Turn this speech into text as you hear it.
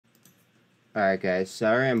Alright guys,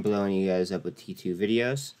 sorry I'm blowing you guys up with T2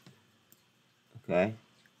 videos. Okay.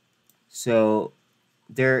 So,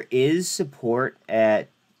 there is support at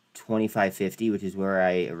 2550, which is where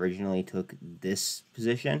I originally took this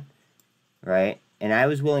position. Right? And I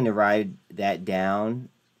was willing to ride that down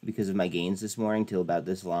because of my gains this morning till about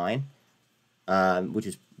this line.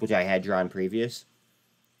 Which I had drawn previous.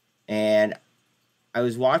 And I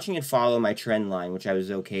was watching it follow my trend line, which I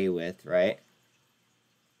was okay with, right?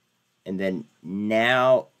 And then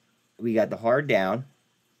now we got the hard down.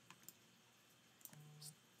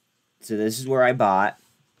 So this is where I bought,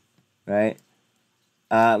 right?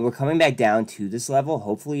 We're coming back down to this level.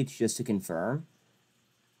 Hopefully it's just to confirm.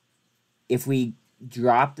 If we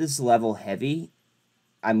drop this level heavy,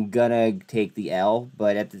 I'm gonna take the L.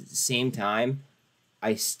 But at the same time,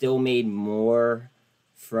 I still made more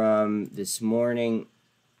from this morning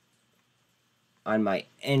on my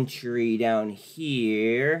entry down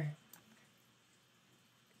here.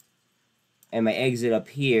 And my exit up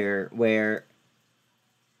here, where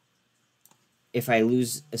if I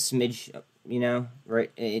lose a smidge, you know,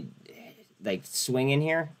 right, like swing in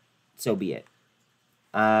here, so be it.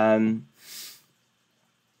 Wow,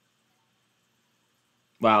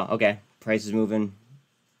 okay. Price is moving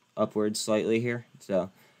upwards slightly here, so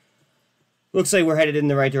looks like we're headed in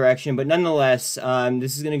the right direction, but nonetheless,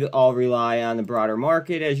 this is going to all rely on the broader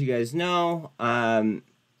market, as you guys know.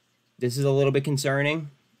 This is a little bit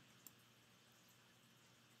concerning.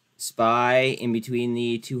 SPY in between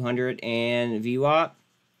the 200 and VWAP.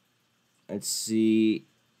 Let's see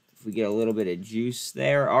if we get a little bit of juice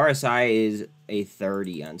there. RSI is a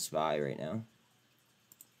 30 on SPY right now.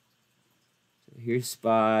 So here's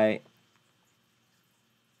SPY.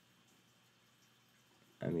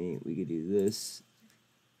 I mean, we could do this.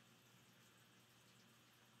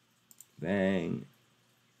 Bang.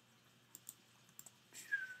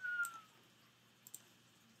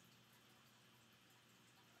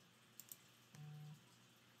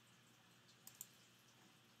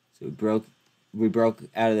 So we broke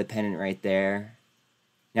out of the pennant right there.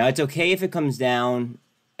 Now it's okay if it comes down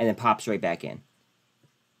and then pops right back in.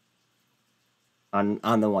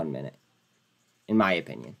 On the 1 minute, in my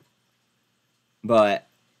opinion. But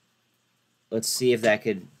let's see if that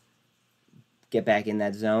could get back in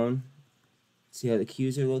that zone. See how the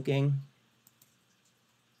Qs are looking.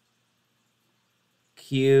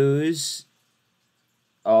 Qs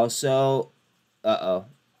also,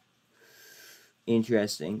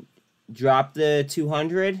 interesting. Drop the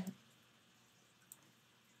 200.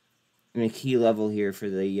 And a key level here for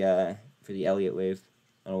the Elliott wave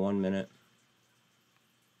on a 1 minute.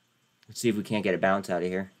 Let's see if we can't get a bounce out of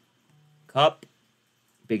here. Cup,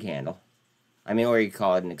 big handle. I mean, or you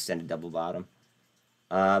call it an extended double bottom.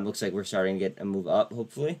 Looks like we're starting to get a move up,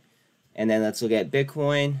 hopefully. And then let's look at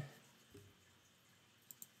Bitcoin.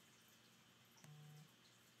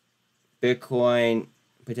 Bitcoin,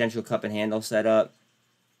 potential cup and handle setup.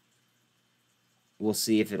 We'll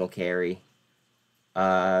see if it'll carry.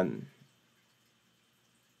 We'll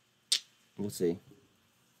see.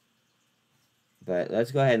 But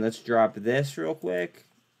let's go ahead and let's drop this real quick.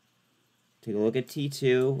 Take a look at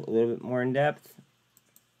T2 a little bit more in depth.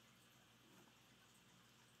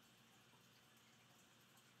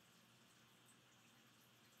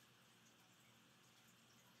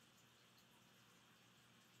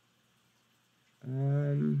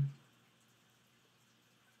 I'm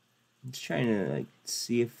just trying to like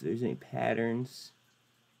see if there's any patterns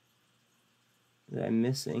that I'm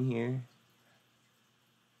missing here.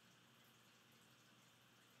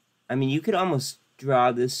 I mean, you could almost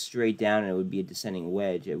draw this straight down and it would be a descending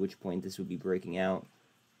wedge, at which point this would be breaking out.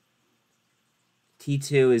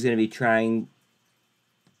 T2 is going to be trying...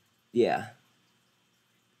 Yeah.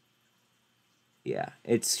 Yeah,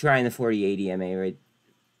 it's trying the 40 EMA, right?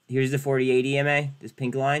 Here's the 40 EMA, this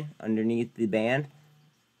pink line underneath the band.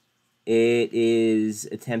 It is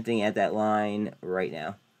attempting at that line right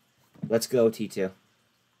now. Let's go, T2.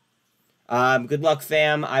 Good luck,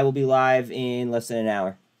 fam. I will be live in less than an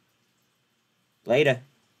hour. Later.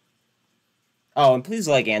 Oh, and please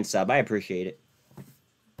like and sub. I appreciate it.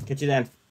 Catch you then.